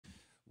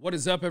What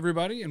is up,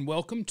 everybody, and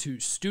welcome to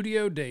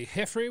Studio de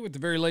Jefe with the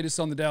very latest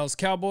on the Dallas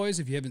Cowboys.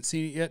 If you haven't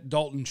seen it yet,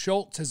 Dalton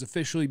Schultz has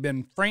officially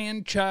been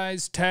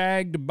franchise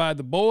tagged by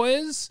the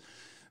boys,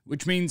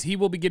 which means he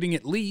will be getting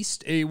at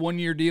least a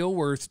one-year deal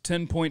worth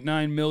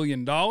 $10.9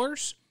 million.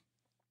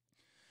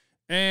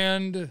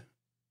 And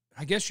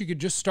I guess you could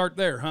just start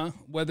there, huh?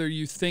 Whether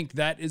you think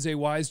that is a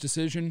wise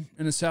decision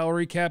in a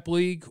salary cap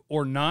league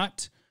or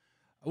not.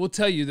 I will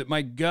tell you that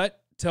my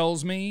gut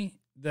tells me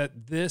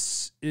that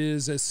this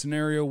is a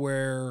scenario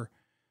where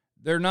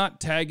they're not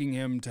tagging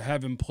him to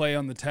have him play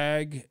on the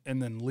tag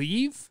and then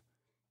leave.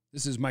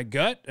 This is my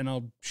gut, and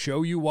I'll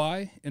show you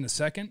why in a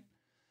second.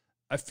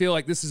 I feel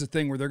like this is a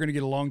thing where they're going to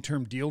get a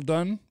long-term deal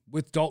done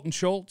with Dalton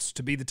Schultz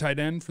to be the tight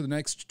end for the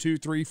next 2,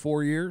 3,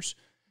 4 years,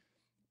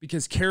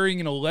 because carrying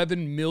an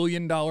 $11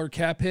 million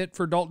cap hit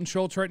for Dalton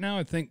Schultz right now,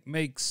 I think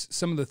makes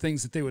some of the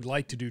things that they would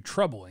like to do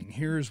troubling.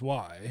 Here's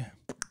why.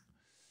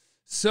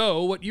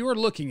 So what you are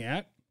looking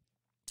at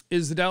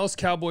is the Dallas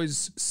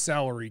Cowboys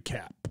salary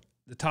cap,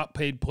 the top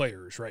paid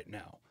players right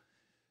now.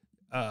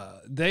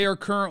 They are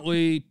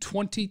currently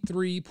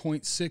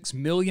 $23.6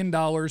 million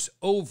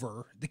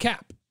over the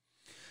cap.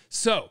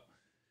 So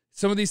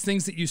some of these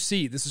things that you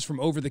see, this is from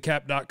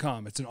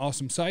overthecap.com. It's an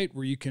awesome site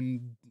where you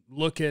can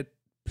look at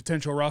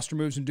potential roster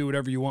moves and do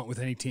whatever you want with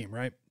any team,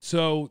 right?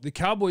 So the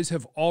Cowboys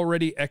have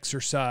already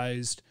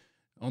exercised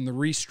on the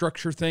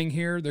restructure thing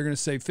here. They're going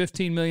to save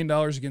 $15 million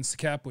against the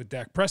cap with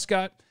Dak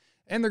Prescott.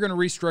 And they're going to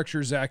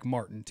restructure Zack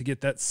Martin to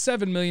get that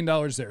 $7 million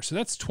there. So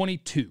that's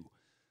 22.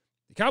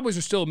 The Cowboys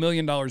are still $1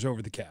 million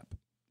over the cap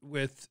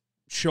with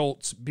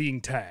Schultz being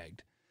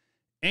tagged.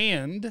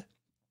 And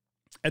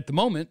at the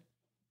moment,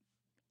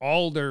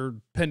 all their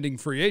pending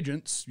free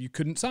agents you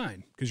couldn't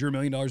sign because you're $1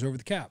 million over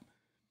the cap.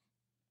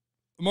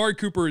 Amari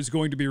Cooper is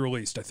going to be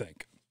released, I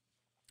think.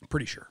 I'm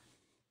pretty sure.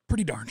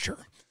 Pretty darn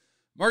sure.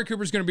 Amari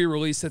Cooper is going to be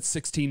released at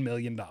 $16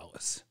 million.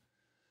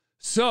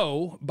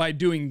 So by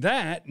doing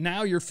that,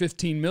 now you're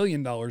 $15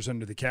 million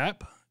under the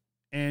cap,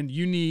 and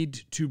you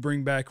need to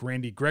bring back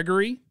Randy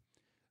Gregory.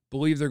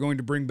 Believe they're going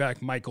to bring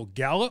back Michael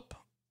Gallup,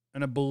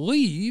 and I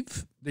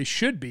believe they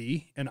should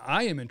be, and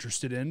I am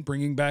interested in,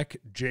 bringing back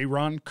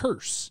Jayron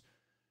Kearse.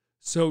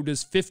 So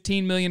does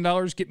 $15 million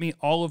get me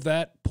all of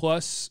that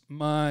plus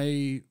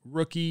my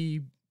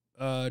rookie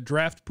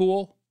draft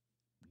pool?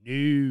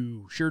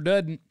 No, sure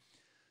doesn't.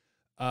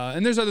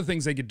 And there's other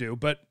things they could do,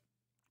 but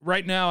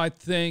right now I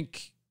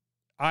think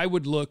I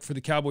would look for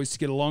the Cowboys to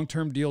get a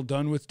long-term deal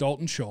done with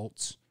Dalton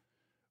Schultz,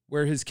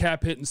 where his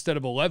cap hit instead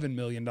of $11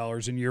 million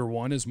in year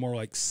one is more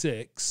like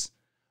 $6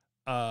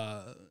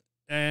 million.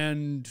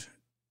 And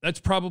that's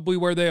probably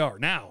where they are.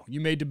 Now,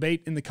 you may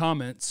debate in the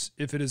comments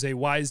if it is a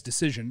wise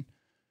decision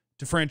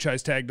to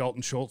franchise tag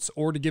Dalton Schultz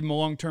or to give him a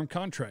long-term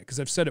contract, because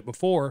I've said it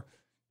before,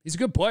 he's a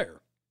good player.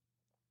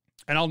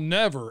 And I'll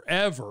never,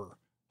 ever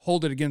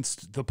hold it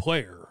against the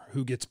player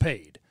who gets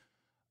paid.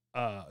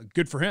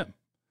 Good for him.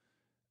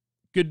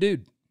 Good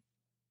dude.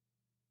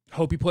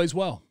 Hope he plays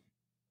well.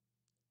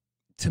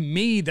 To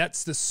me,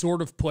 that's the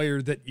sort of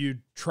player that you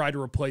try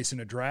to replace in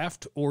a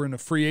draft or in a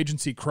free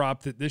agency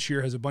crop that this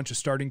year has a bunch of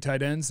starting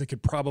tight ends that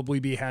could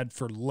probably be had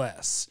for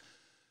less.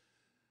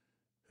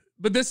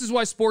 But this is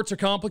why sports are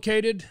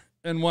complicated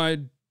and why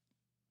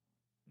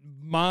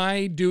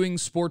my doing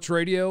sports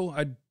radio,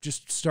 I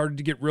just started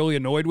to get really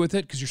annoyed with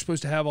it because you're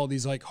supposed to have all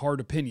these like hard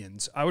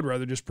opinions. I would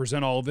rather just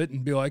present all of it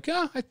and be like,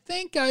 I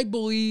think I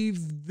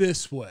believe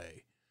this way.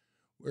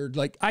 Where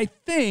like, I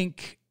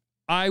think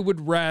I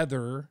would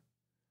rather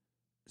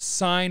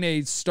sign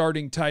a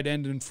starting tight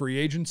end in free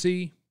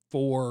agency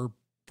for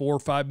 $4 or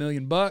 $5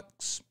 million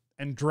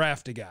and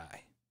draft a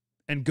guy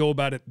and go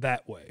about it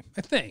that way,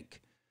 I think.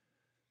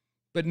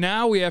 But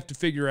now we have to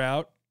figure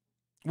out,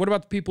 what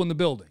about the people in the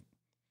building?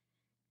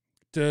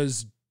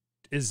 Is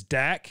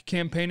Dak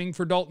campaigning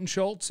for Dalton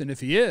Schultz? And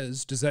if he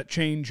is, does that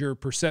change your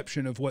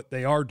perception of what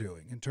they are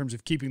doing in terms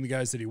of keeping the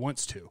guys that he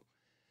wants to?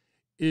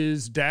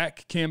 Is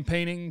Dak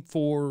campaigning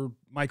for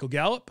Michael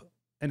Gallup?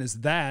 And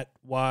is that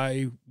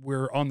why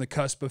we're on the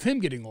cusp of him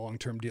getting a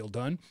long-term deal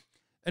done?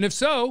 And if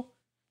so,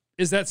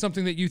 is that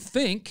something that you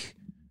think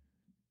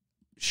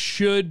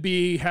should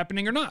be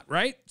happening or not,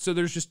 right? So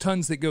there's just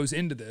tons that goes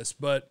into this,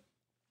 but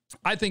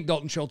I think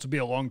Dalton Schultz will be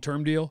a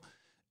long-term deal.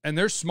 And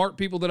there's smart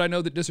people that I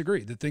know that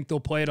disagree, that think they'll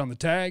play it on the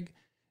tag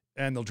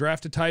and they'll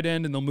draft a tight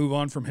end and they'll move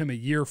on from him a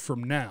year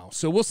from now.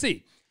 So we'll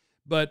see.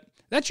 But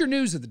that's your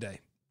news of the day.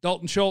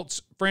 Dalton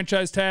Schultz,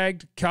 franchise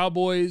tagged,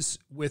 Cowboys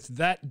with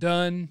that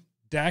done,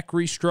 Dak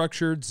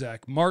restructured,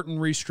 Zack Martin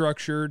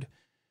restructured.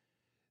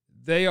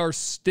 They are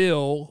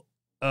still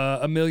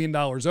 $1 million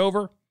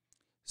over,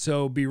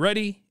 so be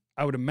ready.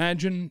 I would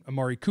imagine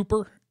Amari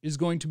Cooper is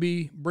going to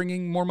be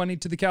bringing more money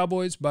to the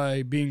Cowboys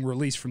by being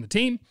released from the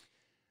team,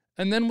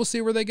 and then we'll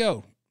see where they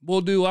go.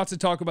 We'll do lots of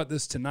talk about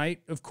this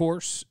tonight, of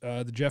course,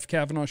 the Jeff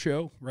Cavanaugh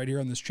show right here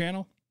on this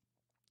channel,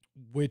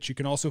 which you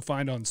can also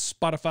find on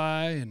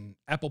Spotify and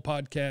Apple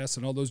Podcasts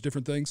and all those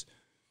different things.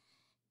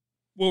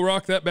 We'll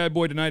rock that bad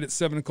boy tonight at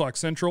 7 o'clock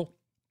Central,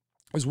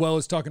 as well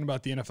as talking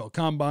about the NFL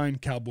Combine,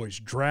 Cowboys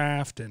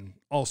draft, and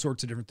all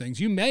sorts of different things.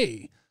 You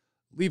may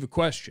leave a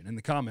question in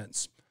the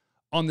comments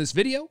on this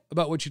video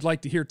about what you'd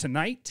like to hear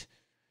tonight.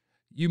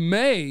 You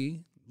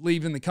may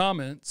leave in the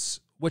comments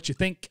what you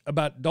think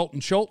about Dalton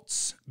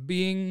Schultz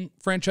being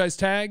franchise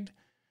tagged.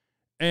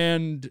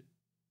 And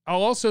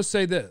I'll also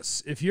say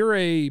this. If you're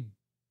a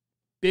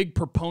big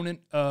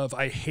proponent of,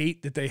 I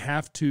hate that they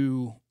have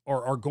to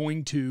or are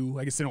going to,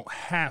 I guess they don't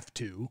have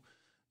to,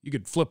 you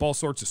could flip all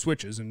sorts of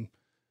switches and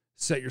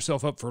set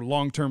yourself up for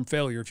long-term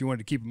failure if you wanted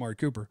to keep Amari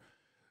Cooper.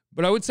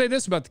 But I would say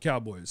this about the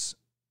Cowboys.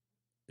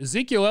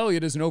 Ezekiel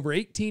Elliott is an over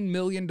 $18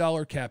 million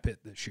cap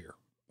hit this year.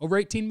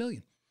 Over $18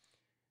 million.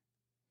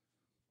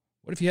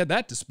 What if you had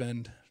that to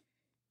spend?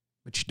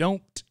 But you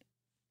don't.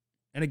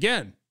 And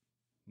again,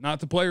 not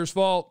the player's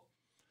fault.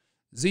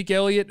 Zeke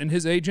Elliott and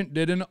his agent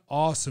did an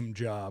awesome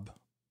job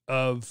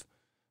of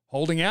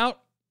holding out.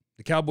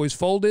 The Cowboys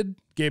folded,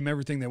 gave them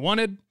everything they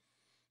wanted.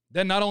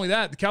 Then not only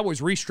that, the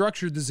Cowboys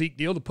restructured the Zeke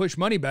deal to push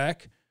money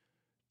back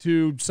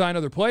to sign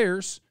other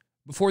players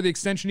before the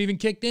extension even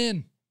kicked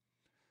in.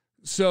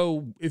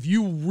 So if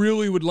you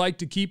really would like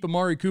to keep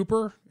Amari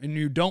Cooper and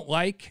you don't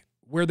like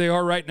where they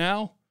are right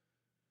now,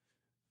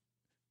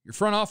 your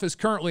front office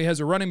currently has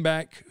a running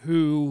back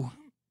who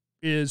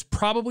is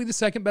probably the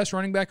second best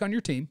running back on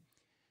your team,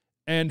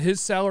 and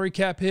his salary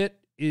cap hit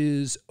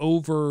is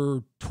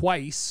around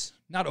twice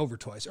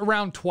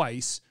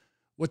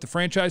what the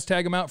franchise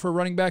tag amount for a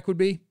running back would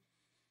be.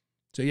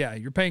 So yeah,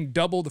 you're paying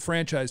double the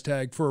franchise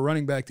tag for a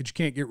running back that you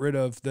can't get rid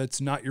of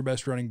that's not your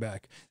best running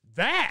back.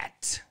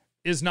 That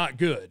is not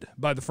good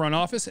by the front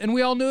office, and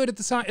we all knew it at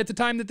the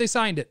time that they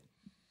signed it.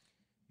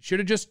 Should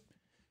have just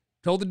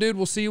told the dude,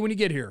 we'll see you when you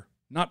get here.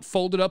 Not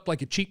folded up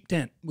like a cheap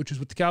tent, which is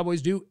what the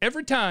Cowboys do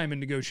every time in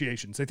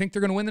negotiations. They think they're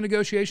going to win the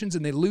negotiations,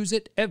 and they lose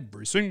it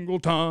every single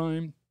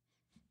time.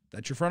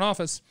 That's your front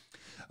office.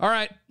 All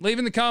right, leave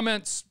in the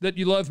comments that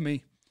you love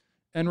me.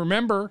 And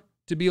remember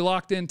to be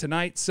locked in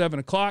tonight, 7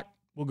 o'clock.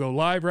 We'll go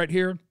live right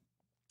here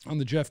on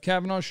the Jeff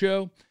Cavanaugh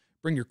Show.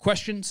 Bring your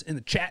questions in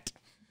the chat.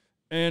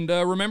 And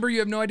remember, you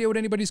have no idea what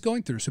anybody's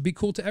going through, so be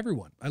cool to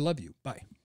everyone. I love you. Bye.